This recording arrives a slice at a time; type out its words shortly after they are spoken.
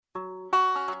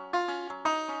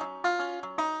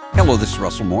Hello, this is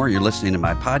Russell Moore. You're listening to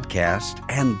my podcast,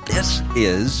 and this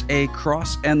is a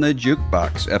Cross and the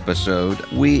Jukebox episode.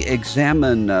 We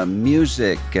examine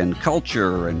music and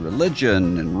culture and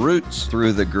religion and roots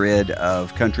through the grid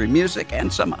of country music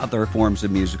and some other forms of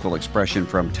musical expression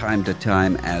from time to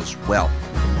time as well.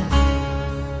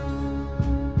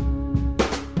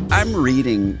 I'm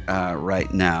reading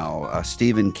right now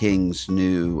Stephen King's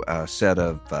new set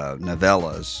of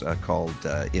novellas called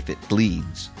If It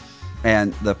Bleeds.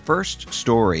 And the first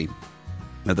story,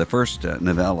 the first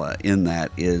novella in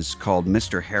that is called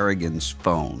Mr. Harrigan's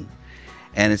Phone.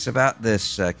 And it's about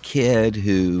this kid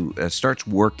who starts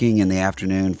working in the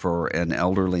afternoon for an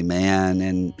elderly man,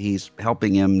 and he's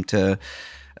helping him to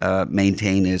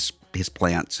maintain his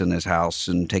plants in his house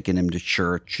and taking him to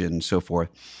church and so forth.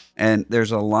 And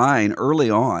there's a line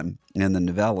early on in the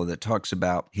novella that talks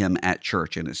about him at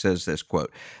church, and it says this,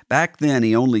 quote, "Back then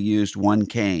he only used one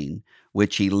cane,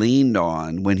 which he leaned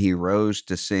on when he rose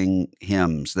to sing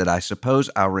hymns that I suppose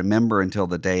I'll remember until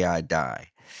the day I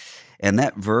die." And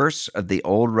that verse of the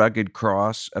old rugged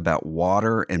cross about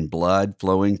water and blood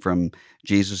flowing from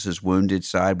Jesus' wounded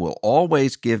side will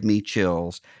always give me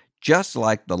chills, just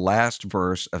like the last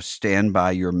verse of Stand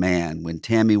By Your Man when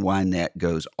Tammy Wynette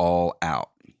goes all out.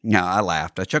 Now, I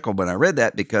laughed. I chuckled when I read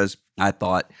that because I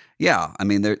thought, yeah, I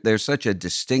mean, there's such a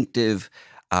distinctive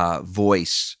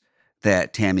voice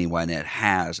that Tammy Wynette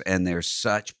has, and there's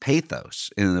such pathos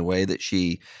in the way that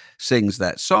she sings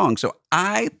that song. So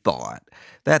I thought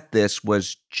that this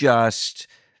was just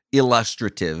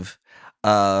illustrative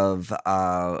of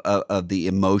the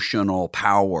emotional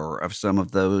power of some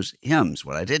of those hymns.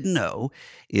 What I didn't know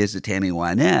is that Tammy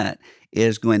Wynette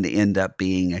is going to end up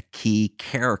being a key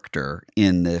character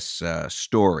in this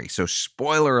story. So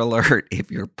spoiler alert, if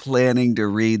you're planning to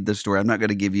read the story, I'm not going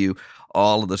to give you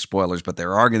all of the spoilers, but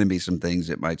there are going to be some things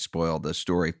that might spoil the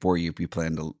story for you if you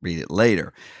plan to read it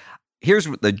later. Here's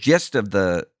what the gist of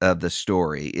the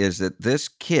story is: that this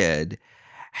kid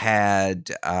had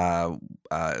the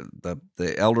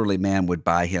elderly man would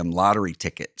buy him lottery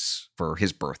tickets for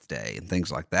his birthday and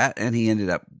things like that, and he ended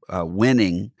up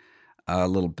winning a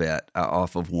little bit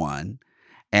off of one.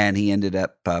 And he ended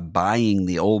up buying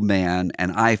the old man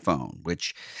an iPhone,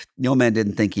 which the old man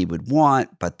didn't think he would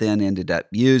want, but then ended up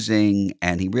using,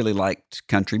 and he really liked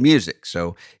country music.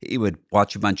 So he would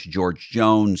watch a bunch of George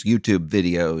Jones YouTube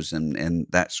videos and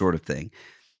that sort of thing.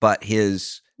 But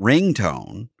his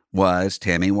ringtone was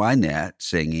Tammy Wynette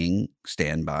singing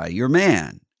Stand By Your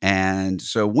Man. And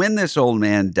so when this old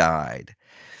man died,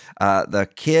 the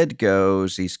kid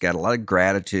goes, he's got a lot of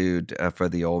gratitude for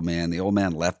the old man. The old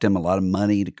man left him a lot of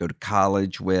money to go to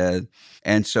college with.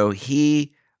 And so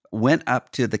he went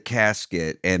up to the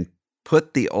casket and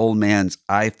put the old man's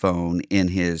iPhone in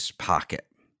his pocket.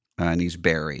 And he's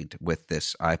buried with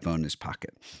this iPhone in his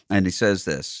pocket. And he says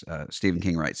this, Stephen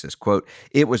King writes this, quote,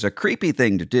 "It was a creepy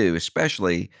thing to do,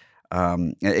 especially,"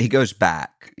 he goes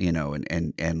back,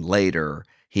 and later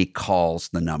he calls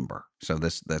the number. So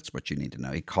that's what you need to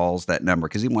know. He calls that number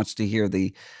because he wants to hear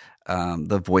the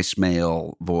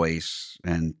voicemail voice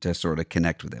and to sort of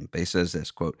connect with him. But he says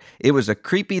this, quote, "It was a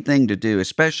creepy thing to do,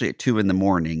 especially at 2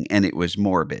 a.m, and it was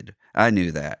morbid. I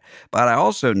knew that. But I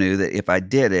also knew that if I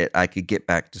did it, I could get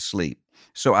back to sleep.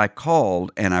 So I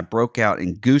called and I broke out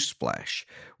in goose flesh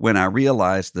when I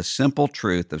realized the simple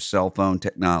truth of cell phone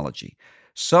technology.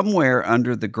 Somewhere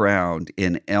under the ground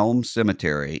in Elm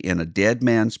Cemetery, in a dead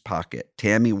man's pocket,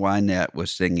 Tammy Wynette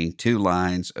was singing 2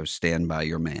 lines of Stand By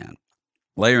Your Man."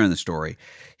 Later in the story,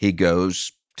 he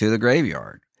goes to the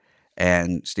graveyard,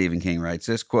 and Stephen King writes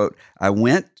this, quote, "I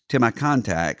went to my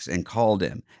contacts and called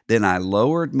him. Then I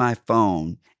lowered my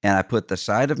phone and I put the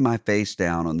side of my face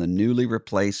down on the newly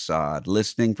replaced sod,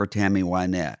 listening for Tammy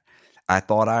Wynette. I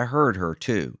thought I heard her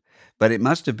too, but it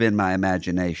must have been my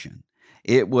imagination.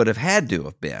 It would have had to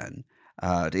have been.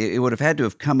 It would have had to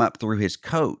have come up through his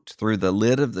coat, through the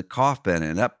lid of the coffin,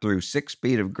 and up through 6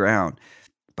 feet of ground.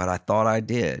 But I thought I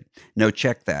did. No,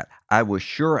 check that. I was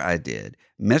sure I did.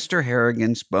 Mr.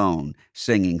 Harrigan's bone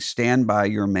singing Stand By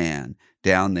Your Man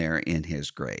down there in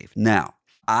his grave." Now,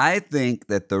 I think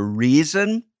that the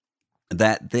reason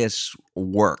that this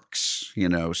works,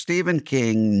 Stephen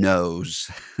King knows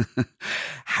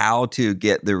how to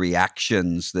get the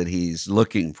reactions that he's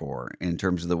looking for in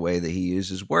terms of the way that he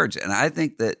uses words. And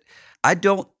I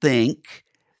don't think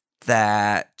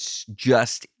that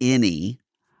just any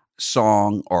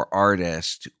song or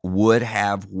artist would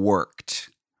have worked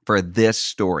for this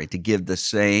story to give the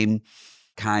same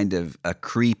kind of a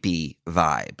creepy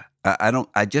vibe.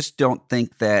 I just don't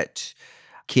think that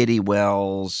Kitty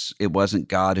Wells' "It Wasn't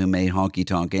God Who Made Honky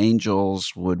Tonk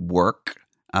Angels" would work.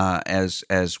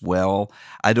 as well.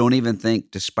 I don't even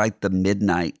think, despite the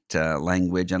midnight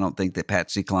language, I don't think that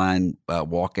Patsy Cline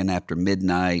walking after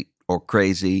midnight or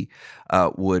crazy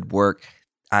would work.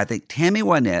 I think Tammy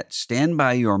Wynette, Stand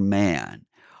By Your Man,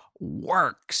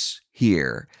 works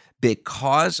here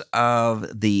because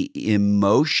of the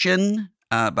emotion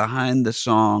behind the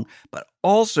song, but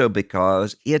also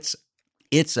because it's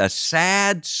a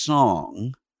sad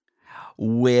song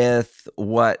with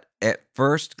what at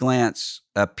first glance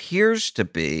appears to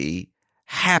be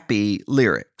happy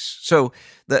lyrics. So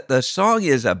the song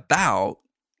is about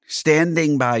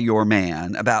standing by your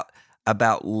man,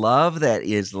 about love that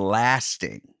is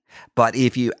lasting. But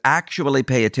if you actually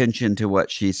pay attention to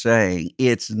what she's saying,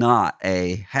 it's not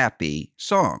a happy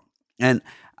song. And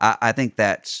I think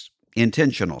that's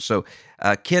intentional. So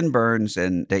Ken Burns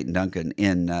and Dayton Duncan,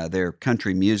 in their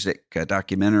country music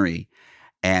documentary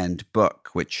and book,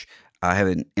 which I have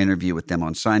an interview with them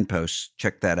on Signposts.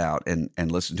 Check that out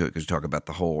and listen to it, because we talk about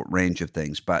the whole range of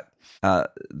things. But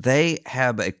they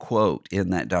have a quote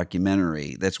in that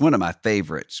documentary that's one of my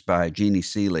favorites, by Jeannie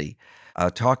Seeley,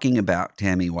 talking about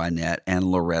Tammy Wynette and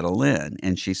Loretta Lynn.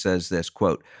 And she says this,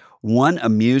 quote, "One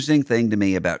amusing thing to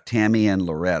me about Tammy and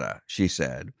Loretta," she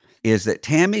said, "is that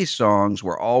Tammy's songs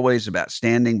were always about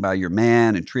standing by your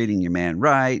man and treating your man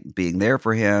right, being there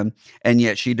for him, and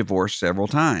yet she divorced several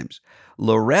times.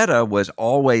 Loretta was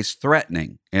always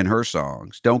threatening in her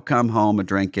songs. Don't come home a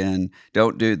drinking,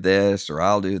 don't do this, or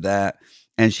I'll do that.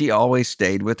 And she always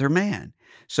stayed with her man.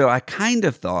 So I kind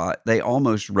of thought they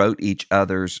almost wrote each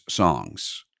other's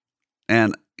songs."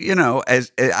 And,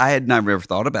 as I had never ever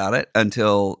thought about it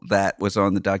until that was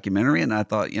on the documentary. And I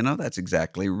thought, that's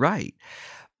exactly right.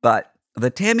 But the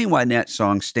Tammy Wynette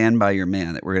song, Stand By Your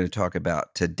Man, that we're going to talk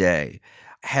about today,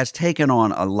 has taken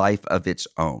on a life of its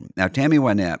own. Now, Tammy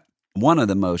Wynette, one of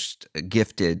the most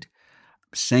gifted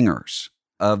singers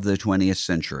of the 20th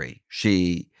century.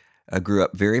 She grew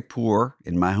up very poor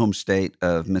in my home state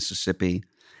of Mississippi,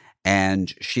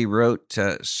 and she wrote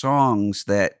songs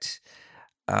that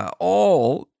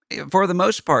all, for the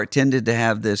most part, tended to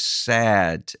have this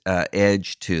sad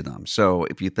edge to them. So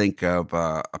if you think of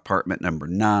Apartment Number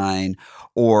 9,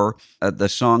 or the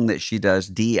song that she does,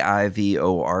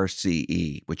 Divorce,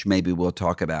 which maybe we'll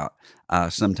talk about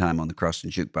sometime on the Croston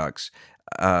Jukebox,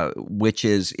 which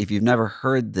is, if you've never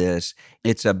heard this,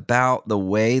 it's about the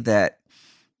way that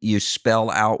you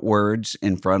spell out words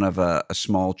in front of a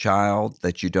small child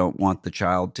that you don't want the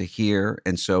child to hear.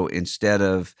 And so instead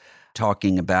of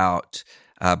talking about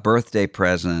birthday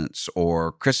presents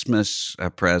or Christmas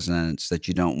presents that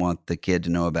you don't want the kid to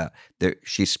know about,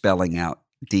 she's spelling out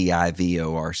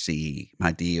Divorce.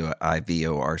 My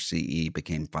Divorce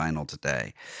became final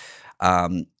today.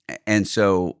 And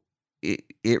so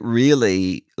it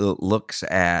really looks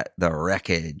at the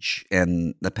wreckage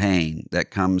and the pain that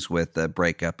comes with the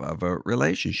breakup of a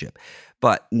relationship.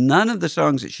 But none of the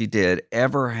songs that she did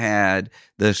ever had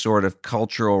the sort of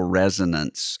cultural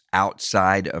resonance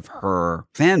outside of her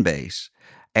fan base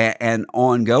and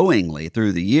ongoingly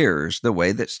through the years, the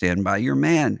way that Stand By Your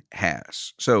Man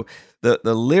has. So the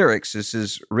lyrics, this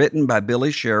is written by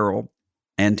Billy Sherrill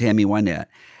and Tammy Wynette.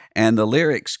 And the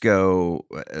lyrics go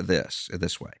this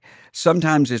way.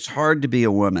 "Sometimes it's hard to be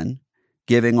a woman,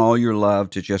 giving all your love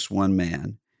to just one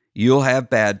man. You'll have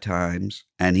bad times,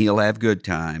 and he'll have good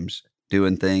times,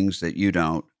 doing things that you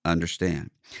don't understand.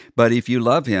 But if you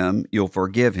love him, you'll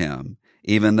forgive him,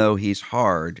 even though he's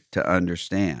hard to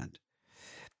understand.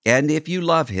 And if you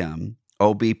love him,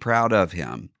 oh, be proud of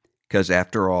him, because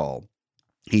after all,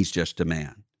 he's just a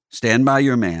man. Stand by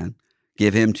your man,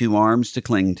 give him 2 arms to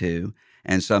cling to,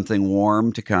 and something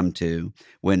warm to come to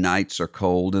when nights are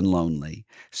cold and lonely.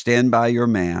 Stand by your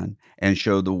man and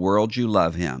show the world you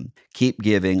love him. Keep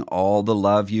giving all the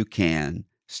love you can.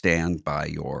 Stand by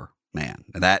your man."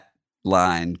 Now that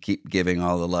line, "keep giving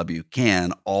all the love you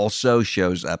can," also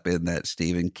shows up in that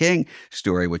Stephen King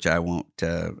story, which I won't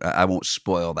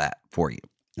spoil that for you,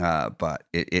 but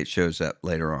it shows up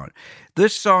later on.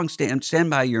 This song,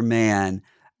 Stand By Your Man,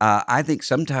 I think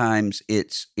sometimes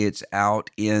it's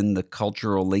out in the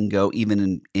cultural lingo,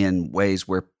 even in ways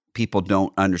where people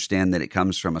don't understand that it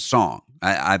comes from a song.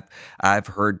 I've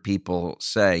heard people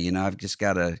say, I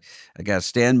gotta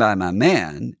stand by my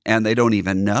man, and they don't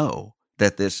even know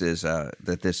that this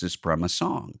is from a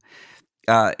song.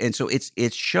 And so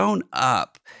it's shown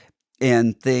up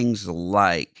in things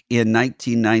like, in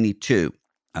 1992,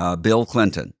 Bill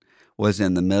Clinton was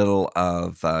in the middle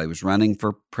of, he was running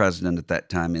for president at that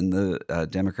time in the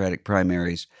Democratic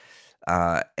primaries,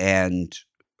 and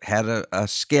had a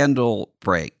scandal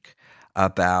break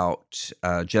about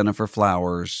Jennifer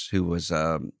Flowers, who was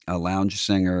a lounge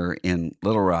singer in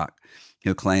Little Rock,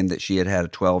 who claimed that she had had a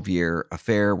 12-year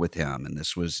affair with him. And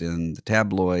this was in the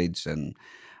tabloids, and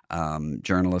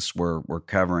journalists were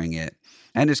covering it.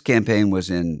 And his campaign was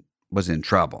in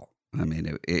trouble. I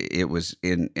mean, it was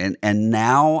in, and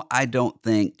now I don't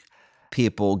think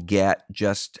people get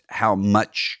just how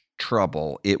much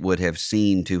trouble it would have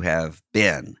seemed to have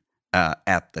been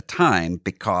at the time,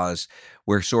 because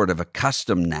we're sort of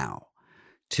accustomed now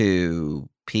to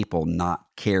people not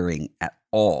caring at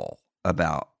all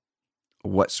about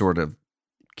what sort of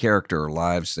character or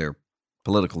lives their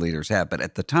political leaders have. But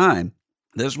at the time,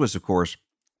 this was, of course,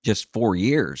 just 4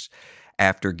 years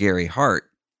after Gary Hart,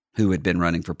 who had been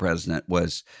running for president,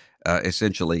 was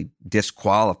essentially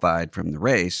disqualified from the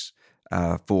race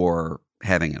for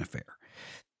having an affair.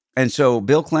 And so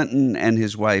Bill Clinton and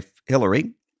his wife,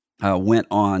 Hillary, went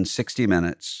on 60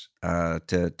 Minutes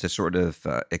to sort of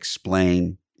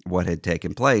explain what had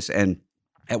taken place. And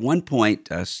at one point,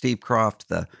 Steve Croft,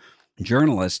 the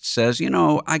journalist, says,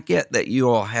 I get that you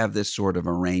all have this sort of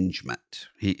arrangement.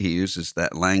 He uses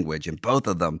that language, and both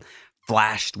of them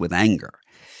flashed with anger.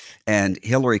 And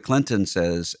Hillary Clinton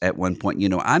says at one point,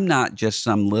 I'm not just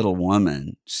some little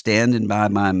woman standing by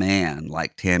my man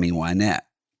like Tammy Wynette.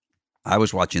 I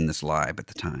was watching this live at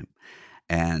the time,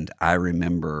 and I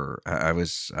remember I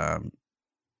was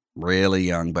really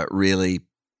young, but really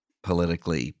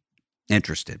politically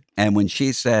interested. And when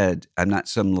she said, I'm not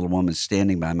some little woman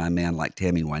standing by my man like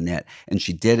Tammy Wynette, and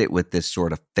she did it with this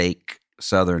sort of fake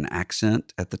Southern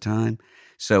accent at the time.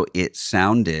 So it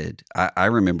sounded, I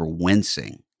remember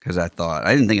wincing, because I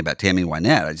didn't think about Tammy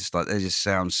Wynette. I just thought that just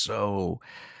sounds so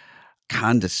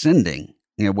condescending,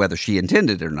 whether she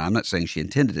intended it or not. I'm not saying she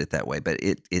intended it that way, but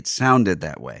it sounded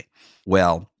that way.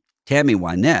 Well, Tammy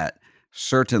Wynette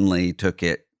certainly took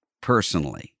it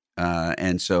personally.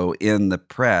 And so in the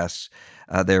press,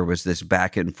 there was this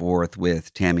back and forth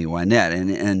with Tammy Wynette.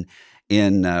 And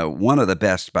in one of the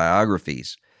best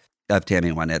biographies of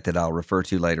Tammy Wynette that I'll refer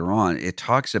to later on, it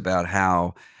talks about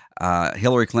how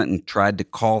Hillary Clinton tried to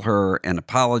call her and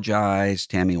apologize.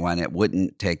 Tammy Wynette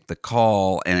wouldn't take the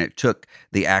call, and it took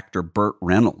the actor Burt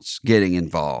Reynolds getting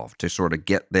involved to sort of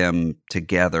get them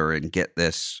together and get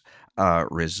this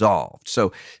resolved.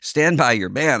 So Stand By Your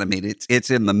Man, I mean, it's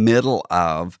in the middle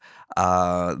of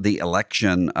the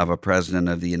election of a president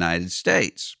of the United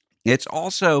States. It's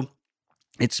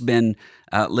been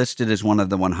listed as one of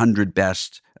the 100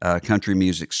 best country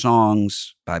music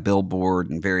songs by Billboard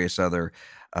and various other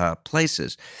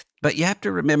places. But you have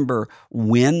to remember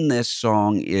when this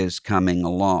song is coming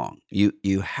along.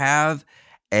 You have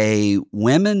a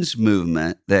women's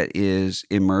movement that is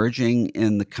emerging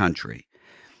in the country,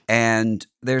 and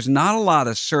there's not a lot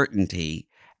of certainty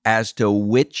as to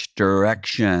which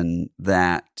direction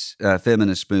that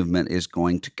feminist movement is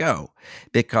going to go,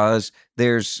 because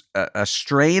there's a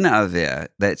strain of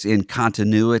it that's in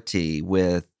continuity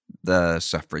with the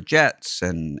suffragettes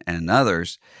and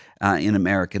others in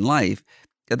American life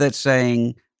that's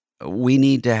saying we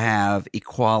need to have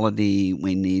equality,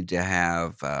 we need to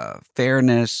have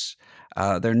fairness.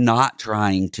 They're not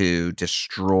trying to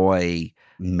destroy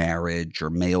marriage or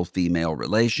male-female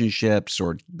relationships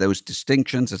or those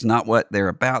distinctions. It's not what they're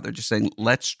about. They're just saying,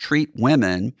 let's treat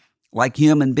women like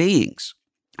human beings.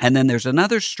 And then there's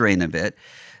another strain of it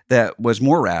that was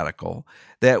more radical,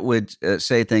 that would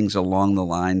say things along the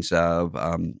lines of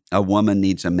a woman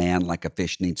needs a man like a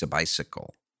fish needs a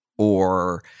bicycle,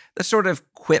 or the sort of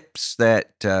quips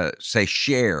that, say,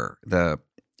 Cher, the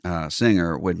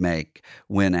singer, would make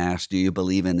when asked, do you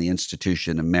believe in the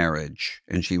institution of marriage?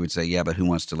 And she would say, yeah, but who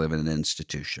wants to live in an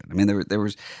institution? I mean, there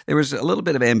was a little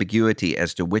bit of ambiguity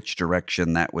as to which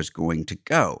direction that was going to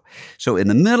go. So in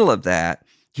the middle of that,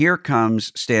 here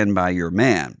comes Stand By Your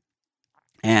Man.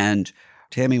 And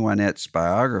Tammy Wynette's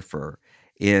biographer,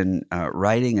 in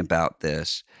writing about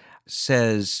this,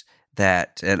 says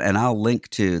that, and I'll link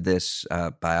to this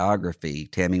biography,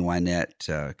 Tammy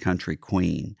Wynette, Country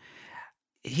Queen.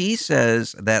 He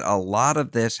says that a lot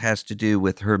of this has to do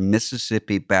with her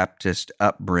Mississippi Baptist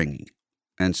upbringing.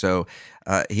 And so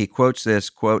he quotes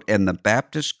this, quote, "And the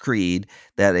Baptist creed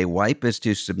that a wife is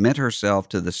to submit herself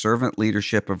to the servant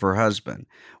leadership of her husband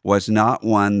was not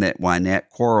one that Wynette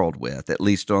quarreled with, at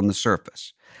least on the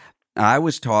surface. I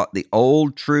was taught the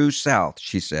old true South,"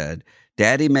 she said.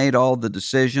 "Daddy made all the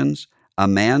decisions. A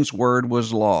man's word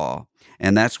was law.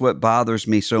 And that's what bothers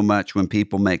me so much when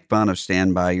people make fun of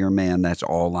Stand By Your Man. That's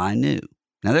all I knew."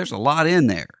 Now, there's a lot in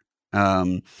there.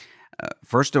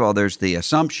 First of all, there's the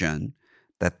assumption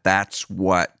that that's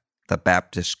what the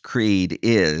Baptist creed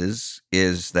is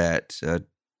that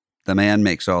The man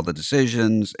makes all the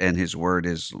decisions, and his word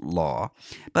is law.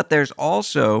 But there's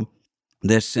also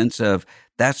this sense of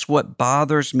that's what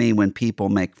bothers me when people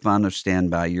make fun of Stand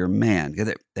By Your Man.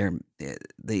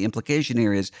 The implication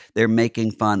here is they're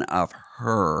making fun of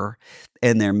her,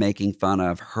 and they're making fun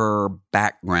of her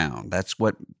background. That's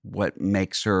what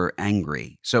makes her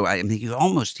angry. So I mean, you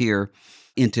almost hear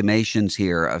intimations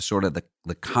here of sort of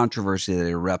the controversy that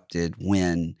erupted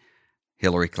when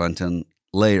Hillary Clinton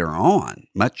later on,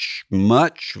 much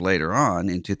later on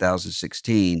in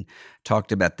 2016,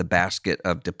 talked about the basket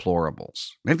of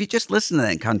deplorables. And if you just listen to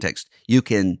that in context, you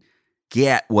can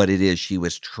get what it is she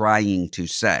was trying to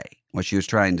say. What she was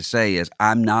trying to say is,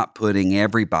 I'm not putting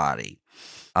everybody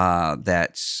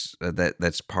that's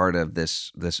part of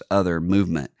this other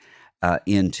movement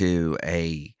into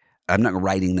I'm not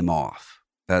writing them off.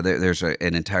 There's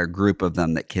an entire group of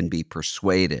them that can be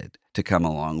persuaded to come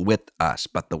along with us.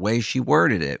 But the way she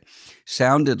worded it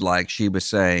sounded like she was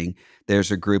saying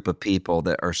there's a group of people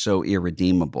that are so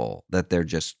irredeemable that they're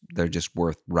just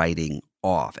worth writing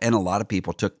off. And a lot of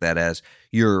people took that as,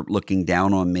 you're looking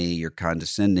down on me, you're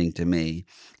condescending to me.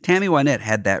 Tammy Wynette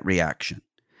had that reaction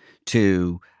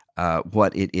to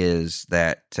what it is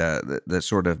that the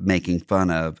sort of making fun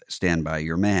of Stand By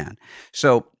Your Man.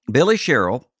 So Billy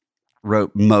Sherrill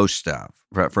wrote most of,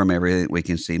 from everything we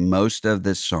can see, most of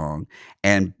this song,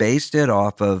 and based it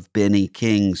off of Benny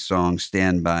King's song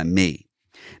Stand By Me.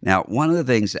 Now, one of the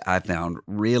things that I found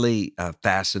really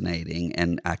fascinating,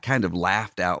 and I kind of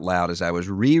laughed out loud as I was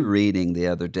rereading the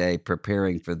other day,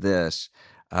 preparing for this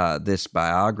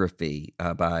biography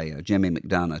by Jimmy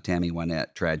McDonough, Tammy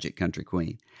Wynette, Tragic Country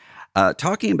Queen.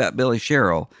 Talking about Billy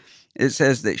Sherrill, it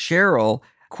says that Sherrill,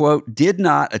 quote, did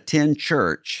not attend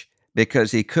church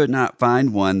because he could not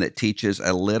find one that teaches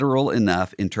a literal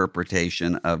enough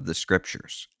interpretation of the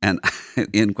scriptures. And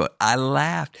end quote. I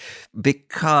laughed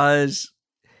because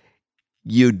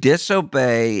you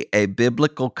disobey a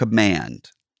biblical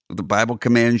command. The Bible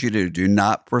commands you to do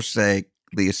not forsake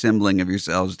the assembling of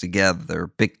yourselves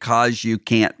together because you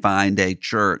can't find a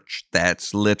church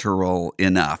that's literal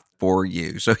enough for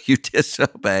you. So you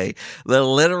disobey the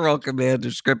literal command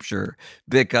of Scripture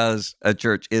because a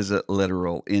church isn't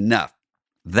literal enough.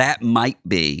 That might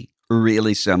be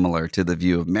really similar to the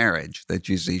view of marriage that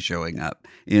you see showing up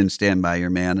in Stand By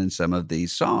Your Man and some of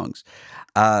these songs.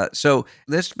 So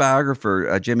this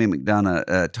biographer, Jimmy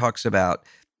McDonough, talks about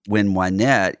when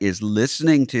Wynette is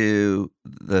listening to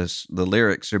the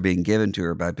lyrics are being given to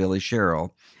her by Billy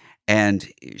Sherrill,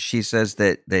 and she says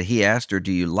that he asked her,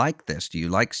 do you like this? Do you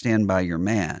like Stand By Your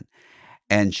Man?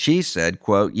 And she said,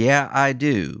 quote, yeah, I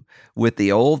do. With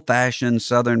the old-fashioned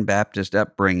Southern Baptist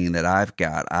upbringing that I've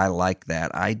got, I like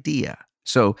that idea.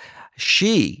 So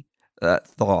she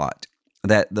thought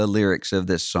that the lyrics of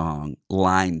this song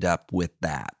lined up with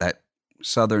that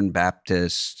Southern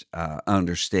Baptist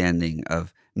understanding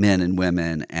of men and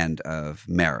women and of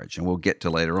marriage. And we'll get to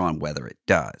later on whether it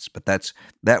does. But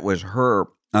that was her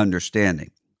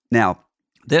understanding. Now,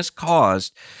 this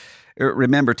caused,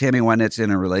 remember, Tammy Wynette's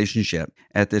in a relationship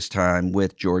at this time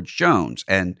with George Jones.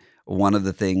 And one of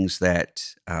the things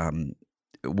that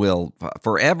will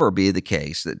forever be the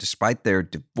case, that despite their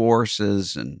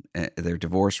divorces and their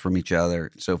divorce from each other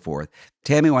and so forth,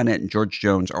 Tammy Wynette and George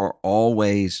Jones are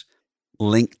always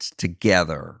linked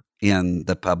together in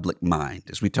the public mind.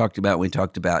 As we talked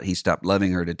about He Stopped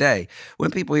Loving Her Today.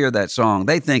 When people hear that song,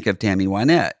 they think of Tammy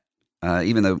Wynette.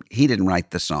 Even though he didn't write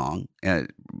the song,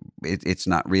 it's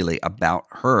not really about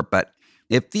her, but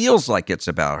it feels like it's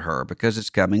about her because it's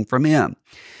coming from him.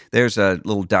 There's a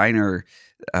little diner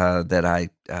that I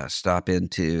stop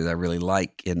into that I really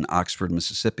like in Oxford,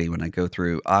 Mississippi, when I go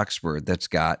through Oxford, that's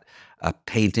got a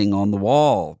painting on the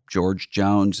wall, George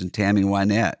Jones and Tammy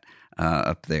Wynette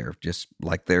up there, just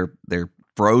like they're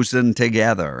frozen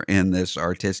together in this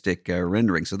artistic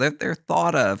rendering. So they're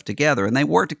thought of together, and they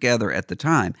were together at the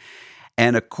time.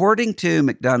 And according to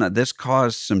McDonough, this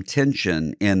caused some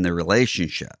tension in the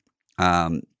relationship.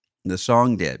 The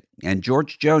song did. And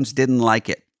George Jones didn't like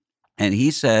it. And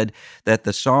he said that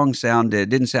the song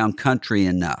didn't sound country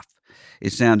enough.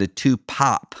 It sounded too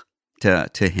pop to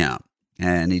him.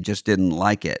 And he just didn't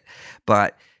like it.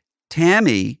 But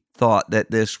Tammy thought that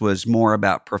this was more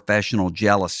about professional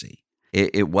jealousy.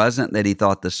 It wasn't that he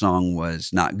thought the song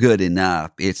was not good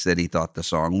enough. It's that he thought the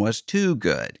song was too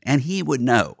good. And he would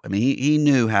know. I mean, he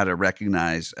knew how to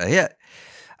recognize a hit.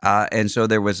 And so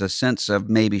there was a sense of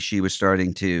maybe she was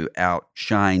starting to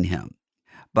outshine him.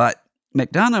 But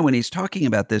McDonough, when he's talking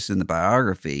about this in the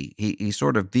biography, he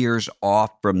sort of veers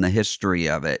off from the history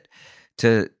of it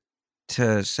to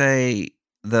say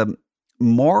the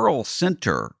moral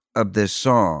center of this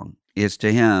song is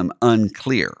to him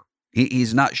unclear.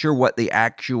 He's not sure what the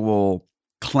actual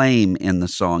claim in the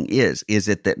song is. Is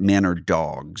it that men are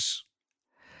dogs?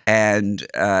 And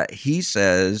he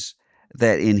says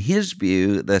that in his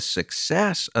view, the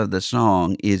success of the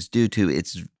song is due to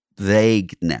its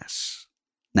vagueness.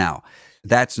 Now,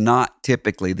 that's not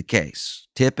typically the case.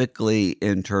 Typically,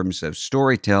 in terms of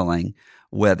storytelling,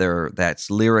 whether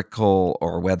that's lyrical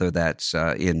or whether that's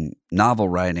in novel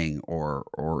writing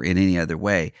or in any other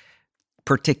way,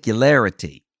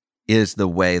 particularity is the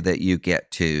way that you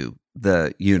get to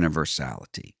the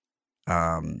universality.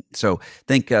 So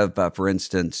think of, for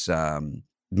instance,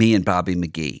 Me and Bobby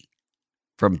McGee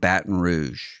from Baton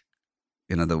Rouge.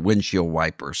 The windshield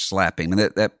wiper slapping.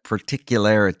 That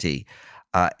particularity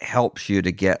helps you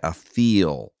to get a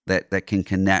feel that can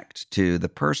connect to the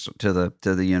person, to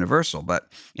the universal.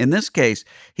 But in this case,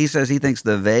 he says he thinks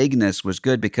the vagueness was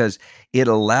good because it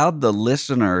allowed the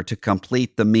listener to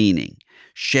complete the meaning,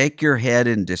 shake your head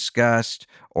in disgust,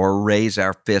 or raise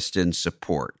our fist in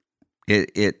support.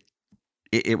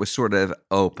 It was sort of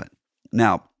open.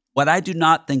 Now, what I do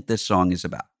not think this song is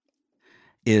about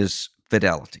is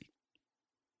fidelity.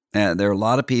 There are a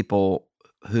lot of people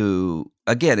who,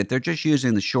 again, if they're just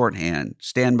using the shorthand,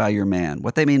 stand by your man,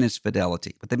 what they mean is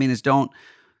fidelity. What they mean is don't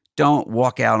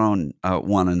walk out on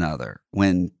one another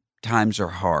when times are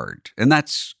hard. And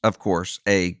that's, of course,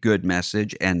 a good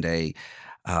message and a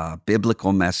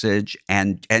biblical message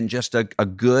and just a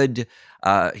good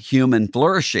human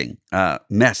flourishing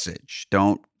message.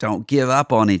 Don't give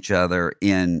up on each other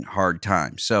in hard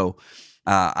times. So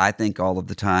I think all of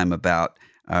the time about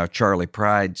Charlie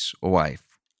Pride's wife,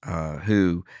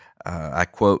 who I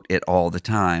quote it all the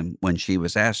time when she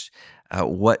was asked,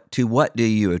 what do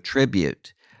you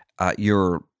attribute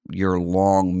your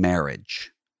long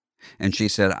marriage? And she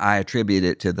said, I attribute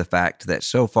it to the fact that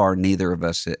so far neither of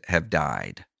us have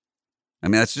died. I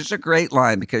mean, that's just a great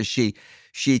line because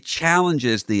she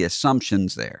challenges the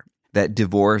assumptions there that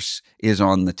divorce is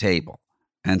on the table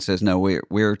and says, no,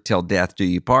 we're till death do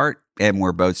you part, and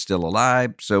we're both still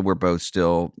alive, so we're both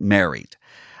still married.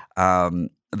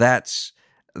 That's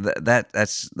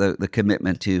the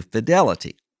commitment to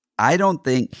fidelity. I don't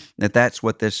think that that's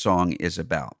what this song is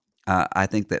about. I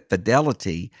think that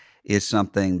fidelity is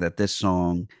something that this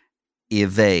song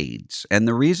evades. And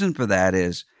the reason for that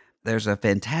is there's a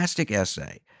fantastic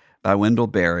essay by Wendell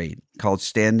Berry called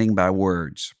Standing by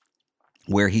Words,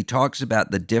 where he talks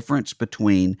about the difference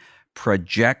between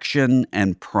projection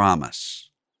and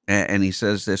promise. And he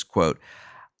says this quote,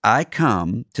 I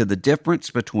come to the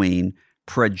difference between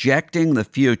projecting the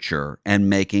future and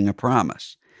making a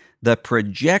promise. The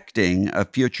projecting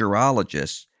of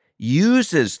futurologists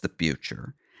uses the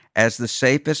future as the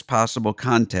safest possible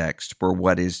context for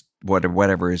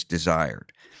whatever is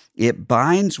desired. It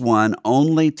binds one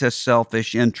only to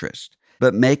selfish interest,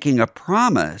 but making a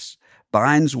promise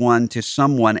binds one to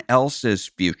someone else's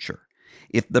future.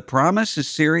 If the promise is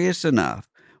serious enough,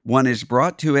 one is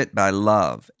brought to it by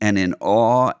love and in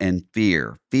awe and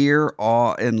fear. Fear,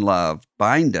 awe, and love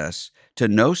bind us to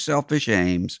no selfish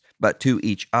aims, but to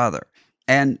each other.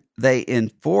 And they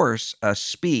enforce a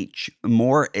speech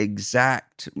more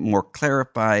exact, more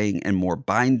clarifying, and more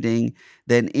binding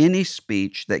than any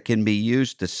speech that can be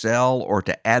used to sell or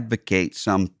to advocate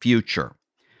some future.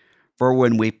 For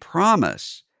when we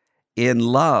promise in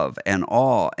love and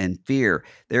awe and fear,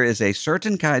 there is a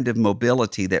certain kind of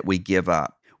mobility that we give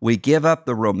up. We give up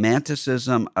the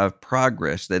romanticism of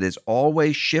progress that is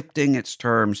always shifting its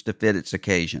terms to fit its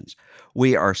occasions.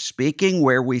 We are speaking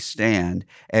where we stand,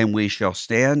 and we shall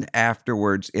stand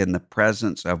afterwards in the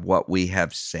presence of what we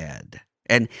have said.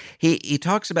 And he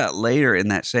talks about later in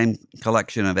that same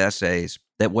collection of essays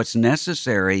that what's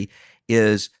necessary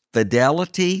is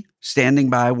fidelity, standing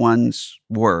by one's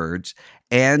words,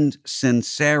 and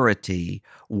sincerity,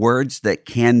 words that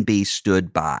can be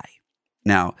stood by.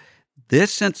 Now,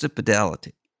 this sense of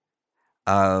fidelity,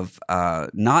 of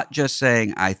not just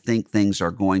saying, I think things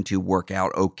are going to work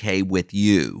out okay with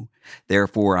you,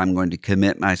 therefore I'm going to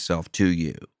commit myself to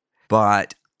you,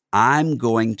 but I'm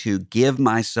going to give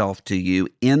myself to you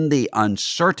in the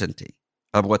uncertainty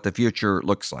of what the future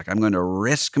looks like. I'm going to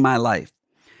risk my life,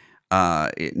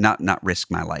 not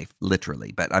risk my life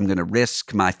literally, but I'm going to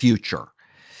risk my future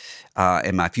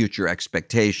and my future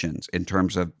expectations in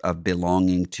terms of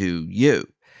belonging to you.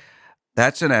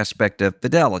 That's an aspect of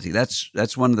fidelity.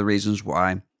 That's one of the reasons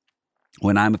why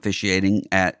when I'm officiating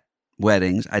at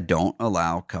weddings, I don't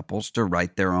allow couples to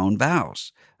write their own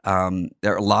vows.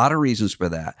 There are a lot of reasons for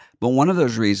that, but one of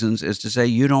those reasons is to say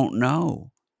you don't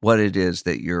know what it is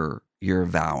that you're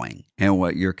vowing and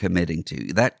what you're committing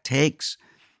to. That takes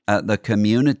the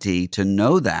community to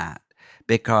know that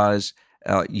because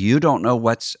you don't know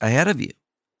what's ahead of you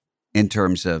in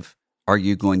terms of, are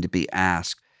you going to be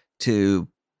asked to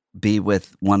be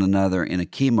with one another in a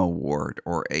chemo ward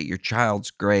or at your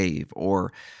child's grave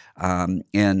or in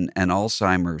an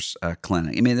Alzheimer's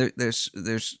clinic? I mean,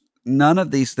 there's none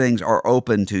of these things are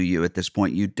open to you at this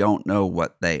point. You don't know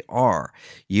what they are.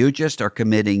 You just are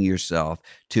committing yourself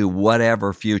to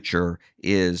whatever future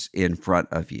is in front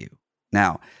of you.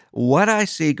 Now, what I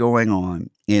see going on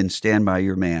in Stand By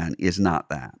Your Man is not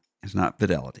that. It's not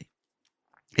fidelity.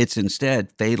 It's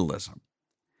instead fatalism.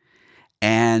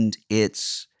 And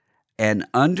it's an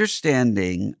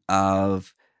understanding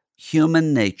of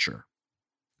human nature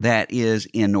that is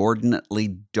inordinately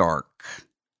dark.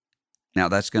 Now,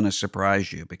 that's going to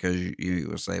surprise you because you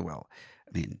will say, well,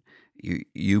 I mean,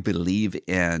 you believe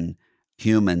in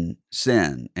human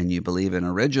sin and you believe in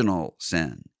original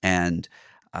sin, and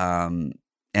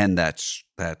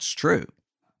that's true.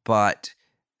 But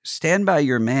Stand By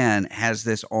Your Man has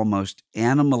this almost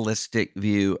animalistic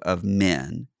view of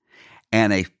men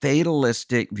and a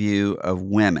fatalistic view of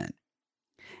women.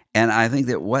 And I think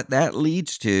that what that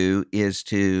leads to is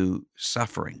to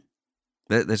suffering.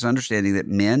 This understanding that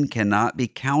men cannot be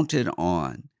counted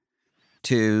on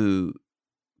to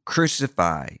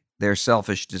crucify their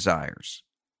selfish desires.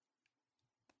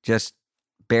 Just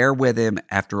bear with him.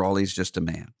 After all, he's just a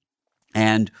man.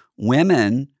 And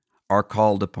women are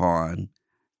called upon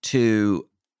to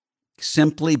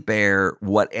simply bear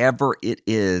whatever it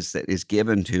is that is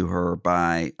given to her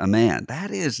by a man.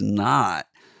 That is not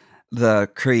the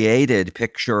created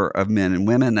picture of men and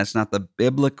women. That's not the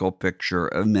biblical picture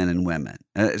of men and women.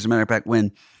 As a matter of fact,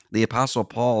 when the Apostle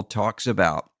Paul talks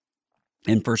about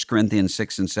in 1 Corinthians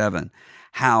 6 and 7,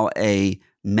 how a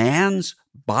man's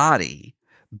body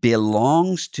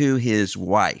belongs to his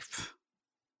wife.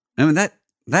 I mean,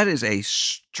 that is a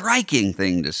striking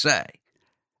thing to say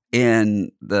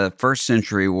in the first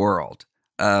century world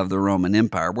of the Roman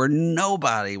Empire, where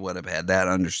nobody would have had that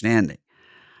understanding.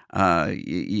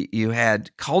 You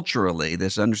had culturally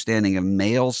this understanding of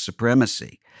male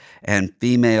supremacy and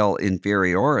female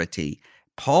inferiority.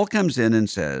 Paul comes in and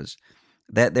says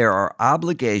that there are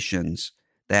obligations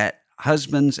that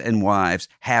husbands and wives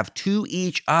have to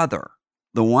each other.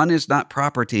 The one is not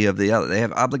property of the other. They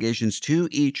have obligations to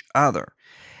each other,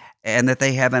 and that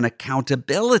they have an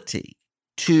accountability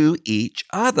to each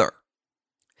other.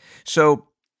 So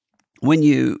when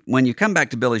you come back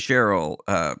to Billy Sherrill,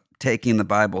 taking the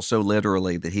Bible so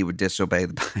literally that he would disobey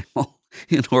the Bible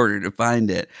in order to find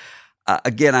it,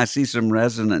 again, I see some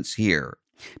resonance here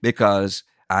because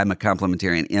I'm a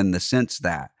complementarian in the sense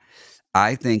that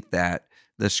I think that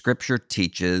the Scripture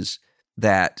teaches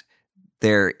that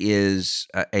there is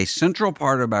a central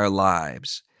part of our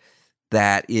lives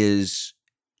that is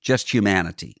just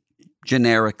humanity.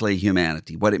 Generically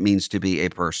humanity, what it means to be a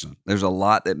person. There's a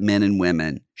lot that men and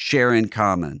women share in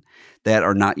common that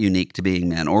are not unique to being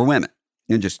men or women,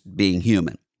 just being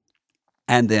human.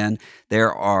 And then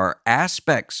there are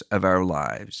aspects of our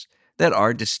lives that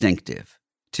are distinctive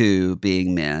to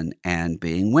being men and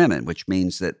being women, which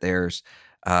means that there's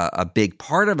a big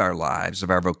part of our lives, of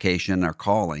our vocation, our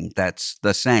calling, that's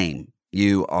the same.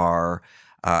 You are,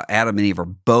 Adam and Eve are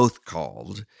both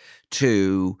called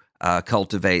to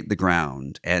cultivate the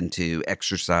ground and to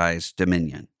exercise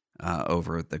dominion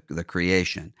over the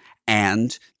creation.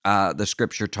 And the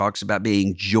Scripture talks about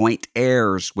being joint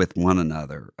heirs with one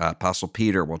another. Apostle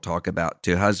Peter will talk about,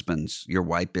 to husbands, your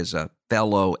wife is a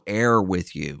fellow heir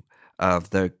with you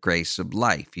of the grace of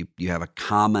life. You have a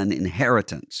common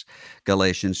inheritance,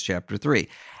 Galatians chapter 3.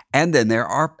 And then there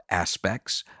are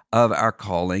aspects of our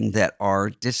calling that are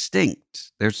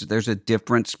distinct. There's a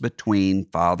difference between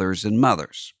fathers and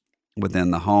mothers.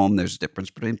 Within the home, there's a difference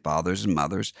between fathers and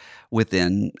mothers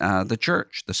within the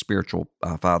church, the spiritual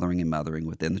fathering and mothering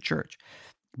within the church.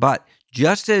 But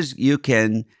just as you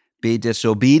can be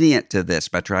disobedient to this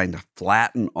by trying to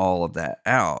flatten all of that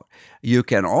out, you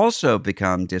can also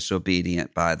become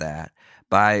disobedient by that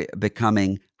by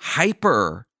becoming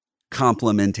hyper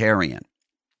complementarian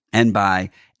and by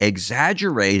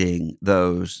exaggerating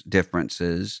those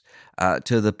differences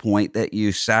to the point that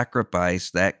you sacrifice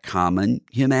that common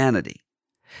humanity.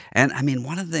 And I mean,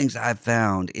 one of the things I've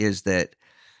found is that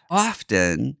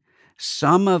often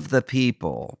some of the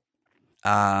people,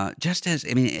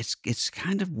 it's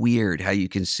kind of weird how you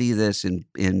can see this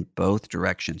in both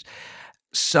directions.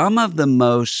 Some of the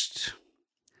most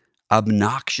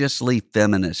obnoxiously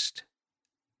feminist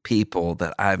people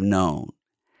that I've known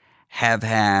have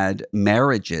had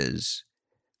marriages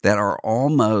that are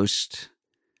almost,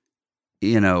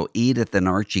 Edith and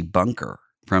Archie Bunker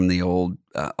from the old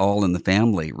All in the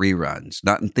Family reruns,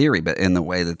 not in theory, but in the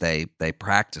way that they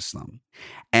practice them.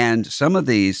 And some of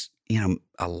these,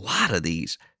 a lot of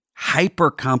these hyper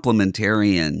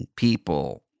complementarian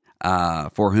people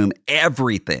for whom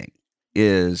everything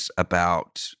is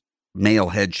about male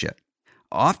headship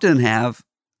often have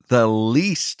the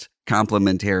least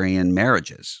complementarian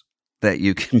marriages that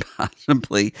you can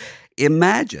possibly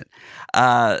imagine.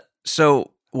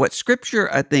 So what Scripture,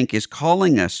 I think, is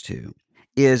calling us to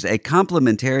is a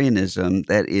complementarianism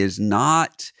that is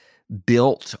not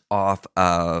built off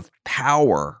of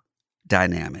power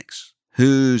dynamics,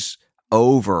 who's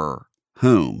over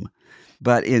whom,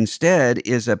 but instead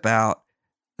is about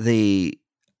the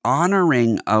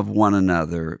honoring of one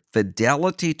another,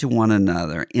 fidelity to one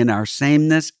another in our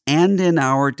sameness and in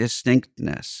our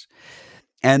distinctness.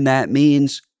 And that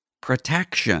means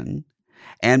protection.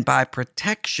 And by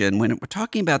protection, when we're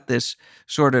talking about this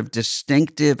sort of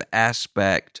distinctive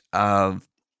aspect of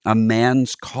a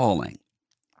man's calling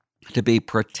to be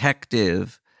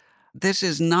protective, this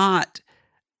is not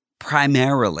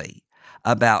primarily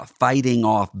about fighting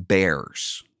off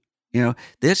bears.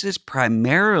 This is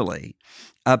primarily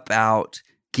about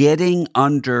getting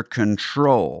under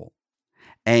control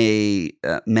a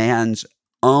man's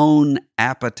own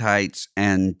appetites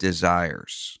and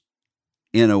desires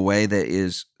in a way that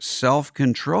is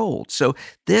self-controlled. So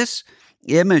this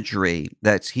imagery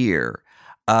that's here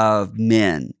of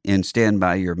men in Stand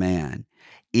By Your Man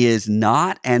is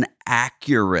not an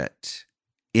accurate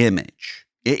image.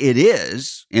 It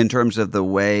is in terms of the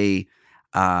way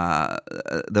often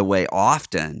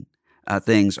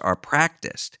things are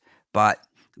practiced, but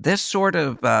this sort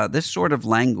of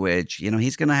language,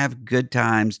 he's going to have good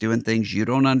times doing things you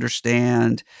don't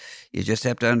understand. You just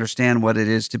have to understand what it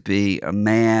is to be a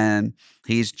man.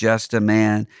 He's just a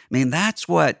man. I mean, that's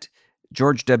what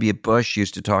George W. Bush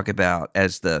used to talk about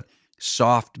as the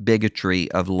soft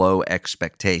bigotry of low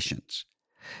expectations.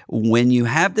 When you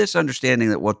have this understanding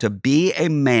that, well, to be a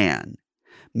man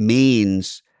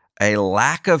means a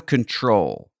lack of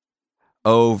control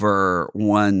over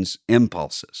one's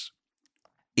impulses,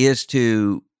 is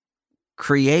to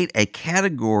create a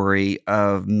category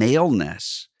of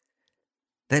maleness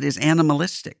that is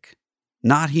animalistic,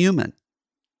 not human.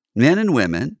 Men and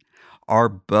women are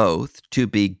both to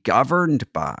be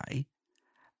governed by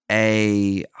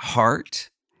a heart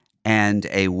and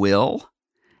a will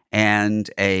and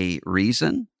a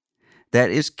reason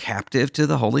that is captive to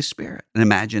the Holy Spirit. An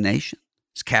imagination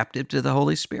is captive to the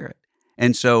Holy Spirit.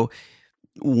 And so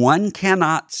one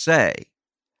cannot say,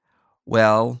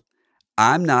 well,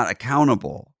 I'm not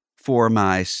accountable for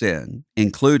my sin,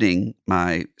 including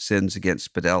my sins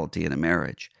against fidelity in a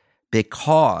marriage,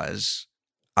 because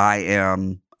I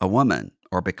am a woman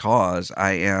or because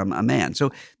I am a man.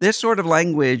 So this sort of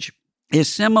language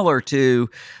is similar to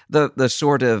the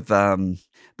sort of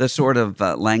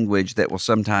language that will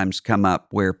sometimes come up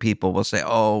where people will say,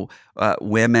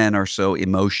 women are so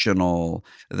emotional,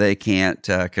 they can't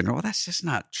control. That's just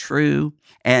not true.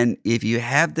 And if you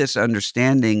have this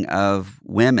understanding of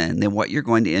women, then what you're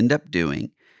going to end up doing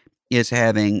is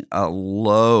having a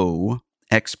low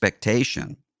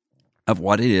expectation of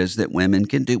what it is that women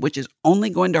can do, which is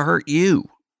only going to hurt you,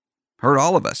 hurt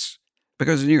all of us,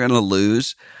 because then you're going to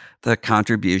lose the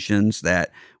contributions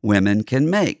that women can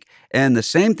make. And the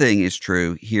same thing is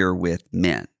true here with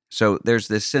men. So there's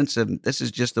this sense of this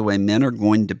is just the way men are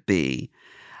going to be.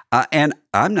 And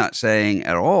I'm not saying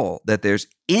at all that there's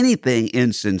anything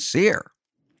insincere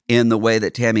in the way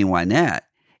that Tammy Wynette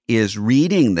is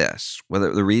reading this.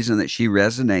 Whether the reason that she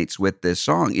resonates with this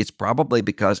song, it's probably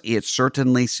because it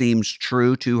certainly seems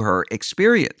true to her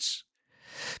experience.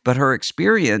 But her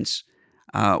experience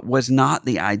was not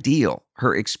the ideal.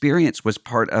 Her experience was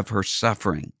part of her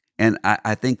suffering. And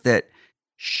I think that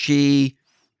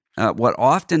what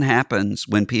often happens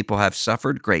when people have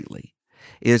suffered greatly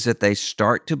is that they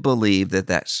start to believe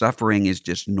that suffering is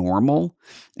just normal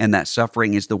and that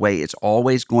suffering is the way it's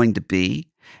always going to be.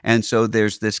 And so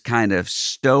there's this kind of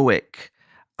stoic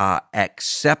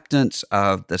acceptance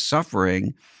of the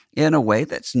suffering in a way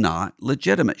that's not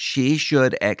legitimate. She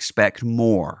should expect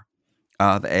more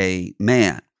of a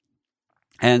man.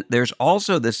 And there's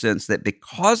also the sense that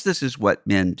because this is what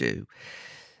men do,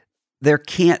 there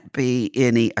can't be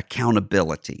any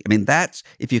accountability. I mean, that's,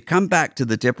 if you come back to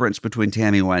the difference between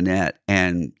Tammy Wynette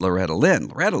and Loretta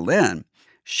Lynn,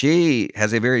 she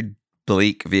has a very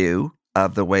bleak view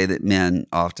of the way that men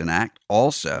often act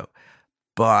also,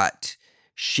 but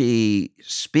she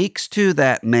speaks to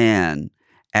that man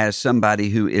as somebody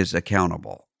who is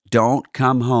accountable. Don't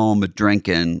come home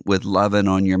drinking with loving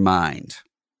on your mind.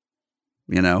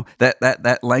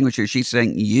 That language here, she's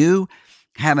saying you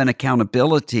have an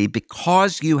accountability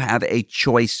because you have a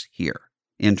choice here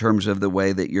in terms of the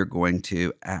way that you're going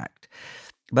to act,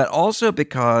 but also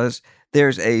because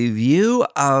there's a view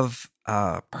of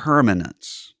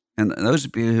permanence. And those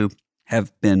of you who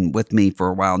have been with me for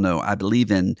a while know I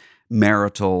believe in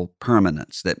marital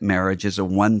permanence, that marriage is a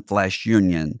one flesh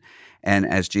union. And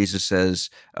as Jesus says,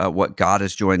 what God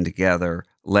has joined together,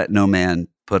 let no man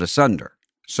put asunder.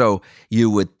 So you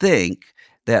would think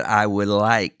that I would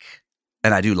like,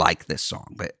 and I do like this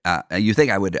song, but you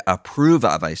think I would approve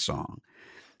of a song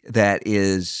that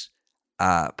is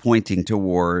pointing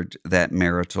toward that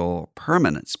marital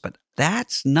permanence. But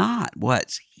that's not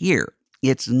what's here.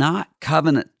 It's not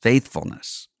covenant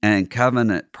faithfulness and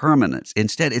covenant permanence.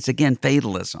 Instead, it's again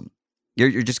fatalism.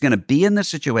 You're just going to be in the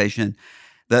situation.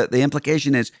 The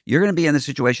implication is you're going to be in the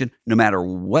situation no matter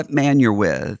what man you're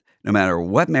with, no matter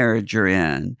what marriage you're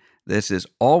in. This is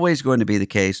always going to be the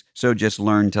case, so just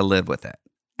learn to live with it.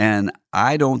 And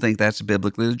I don't think that's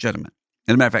biblically legitimate.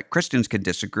 As a matter of fact, Christians can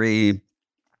disagree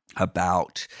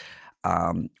about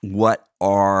what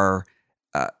are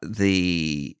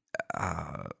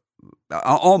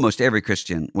almost every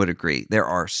Christian would agree. There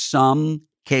are some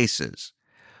cases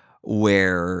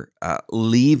where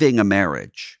leaving a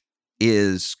marriage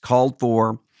is called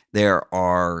for. There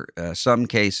are some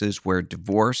cases where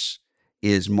divorce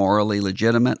is morally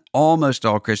legitimate. Almost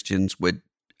all Christians would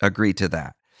agree to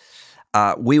that.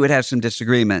 We would have some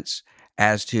disagreements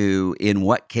as to in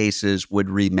what cases would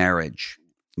remarriage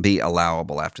be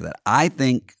allowable after that. I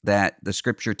think that the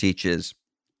scripture teaches,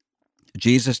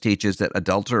 Jesus teaches that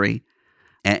adultery,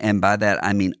 and by that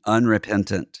I mean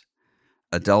unrepentant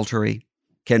adultery,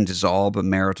 can dissolve a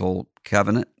marital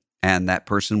covenant, and that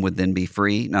person would then be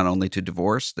free not only to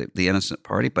divorce the innocent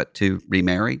party, but to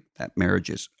remarry. That marriage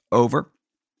is over.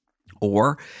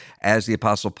 Or, as the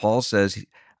Apostle Paul says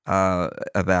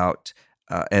about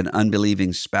an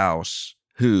unbelieving spouse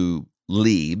who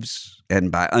leaves,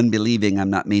 and by unbelieving, I'm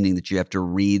not meaning that you have to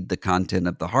read the content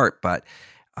of the heart, but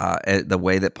the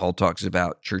way that Paul talks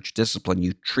about church discipline,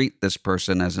 you treat this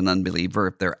person as an unbeliever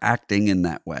if they're acting in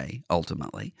that way,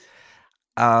 ultimately.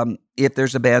 If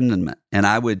there's abandonment, and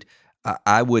I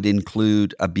would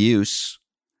include abuse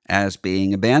as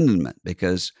being abandonment,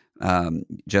 because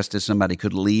just as somebody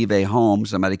could leave a home,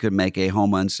 somebody could make a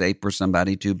home unsafe for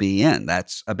somebody to be in.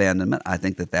 That's abandonment. I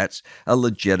think that that's a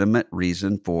legitimate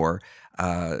reason for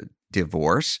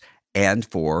divorce and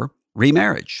for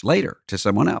remarriage later to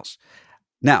someone else.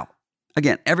 Now,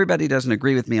 again, everybody doesn't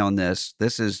agree with me on this.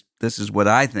 This is what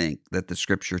I think that the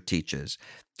scripture teaches.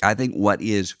 I think what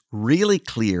is really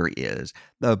clear is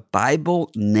the Bible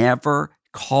never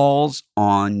calls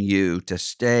on you to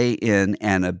stay in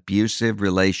an abusive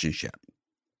relationship.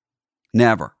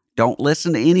 Never. Don't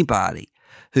listen to anybody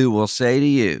who will say to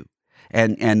you,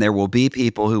 and there will be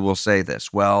people who will say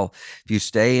this, well, if you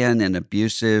stay in an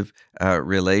abusive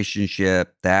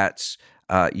relationship, that's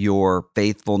your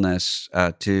faithfulness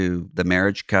to the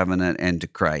marriage covenant and to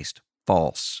Christ.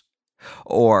 False.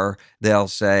 Or they'll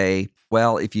say,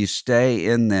 well, if you stay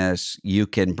in this, you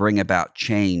can bring about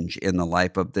change in the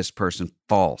life of this person.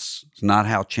 False. It's not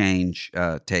how change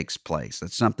takes place.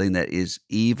 It's something that is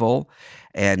evil,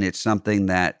 and it's something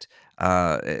that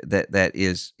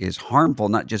is harmful,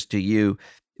 not just to you,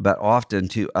 but often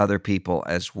to other people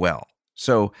as well.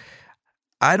 So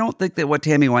I don't think that what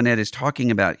Tammy Wynette is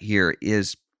talking about here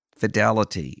is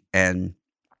fidelity and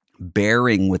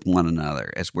bearing with one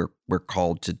another as we're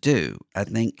called to do. I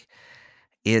think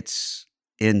it's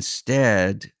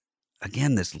instead,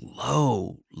 again, this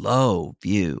low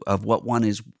view of what one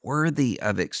is worthy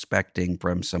of expecting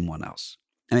from someone else.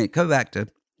 I mean, go back to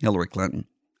Hillary Clinton.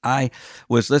 I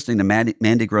was listening to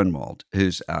Mandy Grunwald,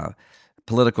 who's a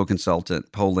political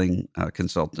consultant, polling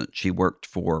consultant. She worked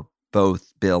for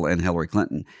both Bill and Hillary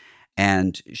Clinton.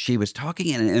 And she was talking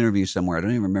in an interview somewhere, I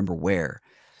don't even remember where,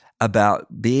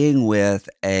 about being with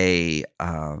a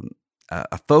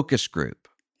focus group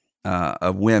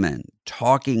of women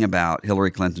talking about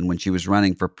Hillary Clinton when she was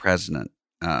running for president,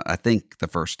 I think the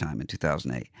first time in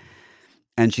 2008.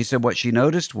 And she said what she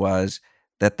noticed was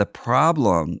that the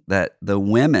problem that the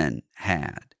women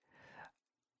had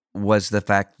was the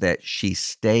fact that she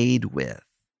stayed with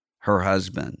her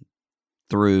husband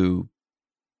through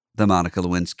the Monica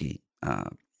Lewinsky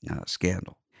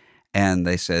scandal. And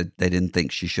they said they didn't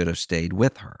think she should have stayed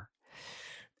with her.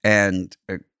 And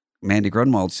Mandy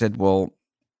Grunwald said, well,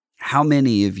 how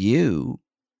many of you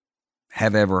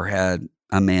have ever had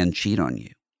a man cheat on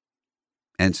you?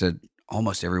 And said,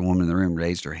 almost every woman in the room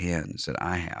raised her hand and said,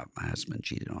 I have. My husband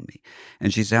cheated on me.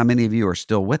 And she said, how many of you are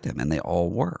still with him? And they all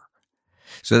were.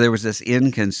 So there was this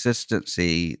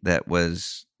inconsistency that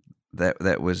was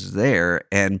there,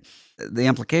 and the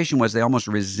implication was they almost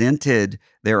resented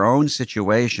their own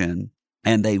situation,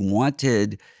 and they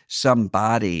wanted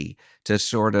somebody to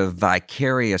sort of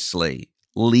vicariously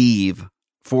leave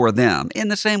for them. In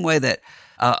the same way that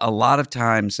a lot of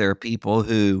times there are people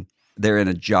who they're in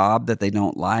a job that they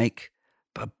don't like,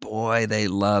 but boy, they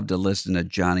love to listen to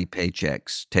Johnny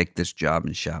Paycheck's "Take This Job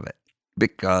and Shove It,"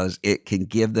 because it can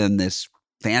give them this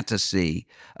fantasy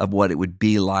of what it would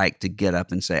be like to get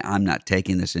up and say, "I'm not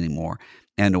taking this anymore,"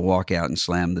 and to walk out and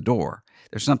slam the door.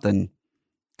 There's something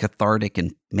cathartic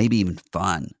and maybe even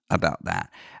fun about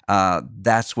that.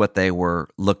 That's what they were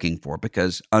looking for,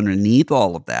 because underneath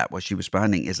all of that, what she was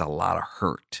finding is a lot of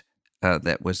hurt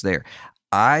that was there.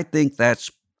 I think that's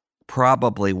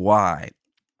probably why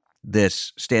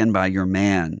this "Stand By Your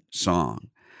Man" song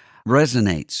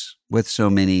resonates with so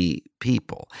many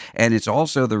people. And it's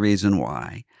also the reason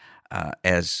why,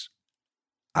 as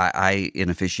I, in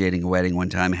officiating a wedding one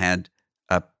time, had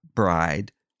a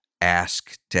bride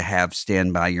ask to have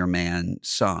 "Stand By Your Man"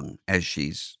 sung as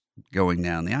she's going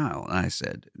down the aisle. And I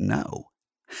said, no,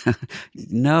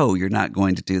 no, you're not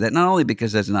going to do that. Not only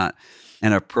because that's not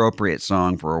an appropriate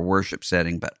song for a worship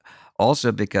setting, but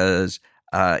also because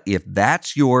if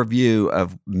that's your view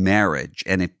of marriage,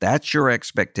 and if that's your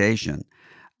expectation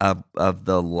of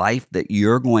the life that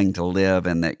you're going to live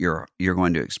and that you're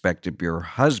going to expect of your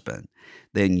husband,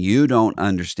 then you don't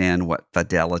understand what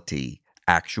fidelity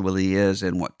actually is,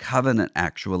 and what covenant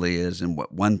actually is, and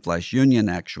what one flesh union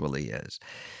actually is.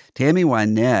 Tammy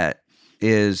Wynette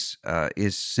is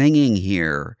singing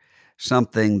here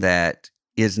something that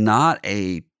is not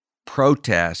a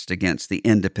protest against the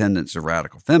independence of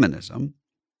radical feminism.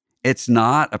 It's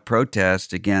not a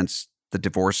protest against the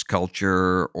divorce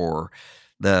culture or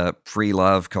the free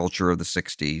love culture of the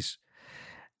 60s.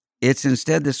 It's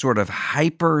instead this sort of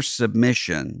hyper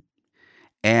submission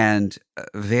and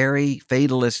very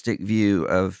fatalistic view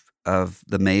of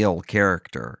the male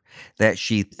character that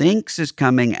she thinks is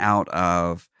coming out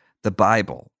of the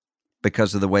Bible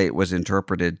because of the way it was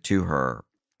interpreted to her.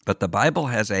 But the Bible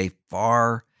has a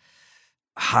far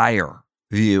higher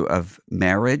view of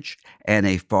marriage and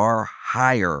a far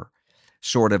higher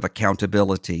sort of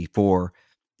accountability for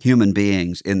human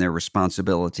beings in their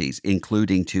responsibilities,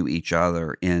 including to each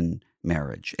other in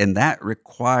marriage. And that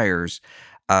requires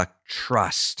a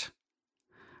trust,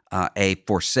 a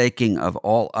forsaking of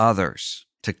all others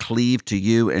to cleave to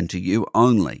you and to you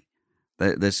only.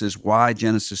 This is why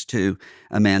Genesis 2,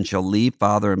 a man shall leave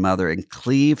father and mother and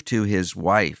cleave to his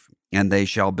wife, and they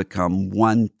shall become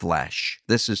one flesh.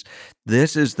 This is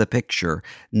the picture,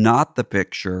 not the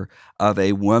picture of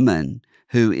a woman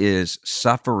who is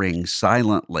suffering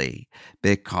silently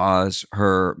because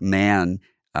her man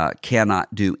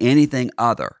cannot do anything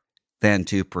other than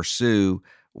to pursue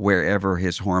wherever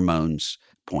his hormones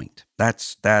point.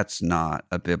 That's not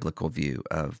a biblical view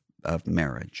of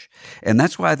marriage. And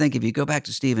that's why I think if you go back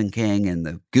to Stephen King and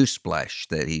the gooseflesh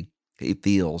that he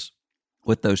feels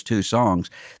with those two songs,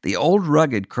 The Old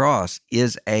Rugged Cross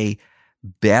is a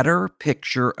better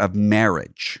picture of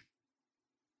marriage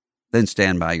than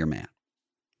Stand By Your Man.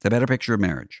 It's a better picture of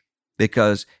marriage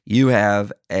because you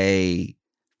have a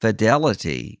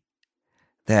fidelity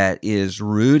that is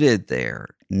rooted there,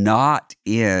 not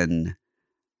in,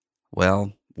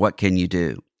 well, what can you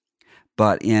do,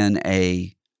 but in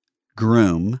a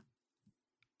groom,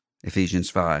 Ephesians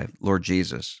 5, Lord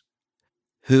Jesus,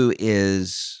 who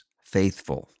is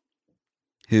faithful,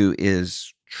 who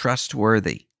is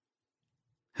trustworthy,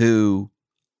 who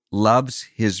loves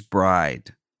his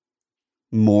bride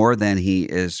more than he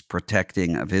is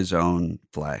protecting of his own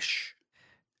flesh.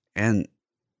 And,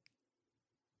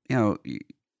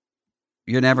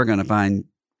 you're never going to find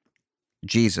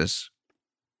Jesus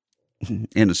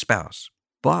in a spouse,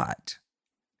 but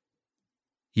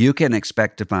you can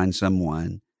expect to find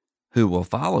someone who will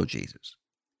follow Jesus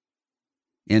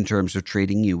in terms of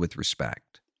treating you with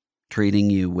respect, treating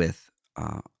you with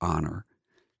honor.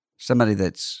 Somebody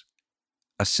that's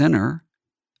a sinner,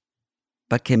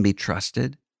 but can be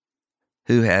trusted,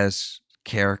 who has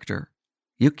character.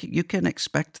 You can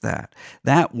expect that.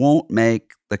 That won't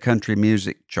make the country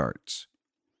music charts,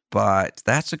 but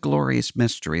that's a glorious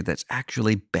mystery that's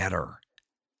actually better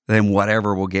than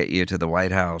whatever will get you to the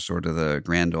White House or to the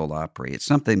Grand Ole Opry. It's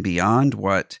something beyond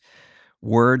what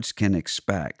words can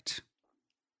expect.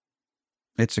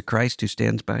 It's a Christ who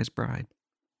stands by his bride.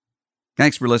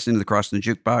 Thanks for listening to the Crossing the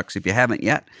Jukebox. If you haven't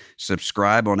yet,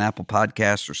 subscribe on Apple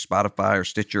Podcasts or Spotify or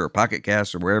Stitcher or Pocket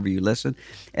Casts or wherever you listen.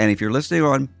 And if you're listening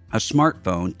on a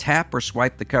smartphone, tap or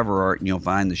swipe the cover art and you'll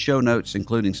find the show notes,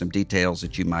 including some details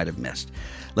that you might have missed.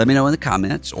 Let me know in the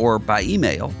comments or by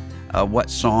email what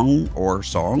song or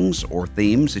songs or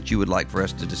themes that you would like for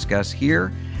us to discuss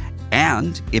here.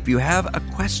 And if you have a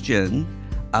question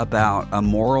about a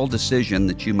moral decision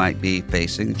that you might be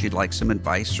facing, that you'd like some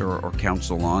advice or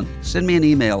counsel on, send me an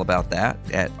email about that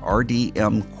at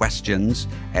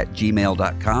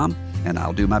rdmquestions@gmail.com, and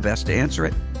I'll do my best to answer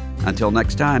it. Until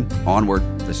next time, onward.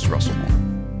 This is Russell Moore.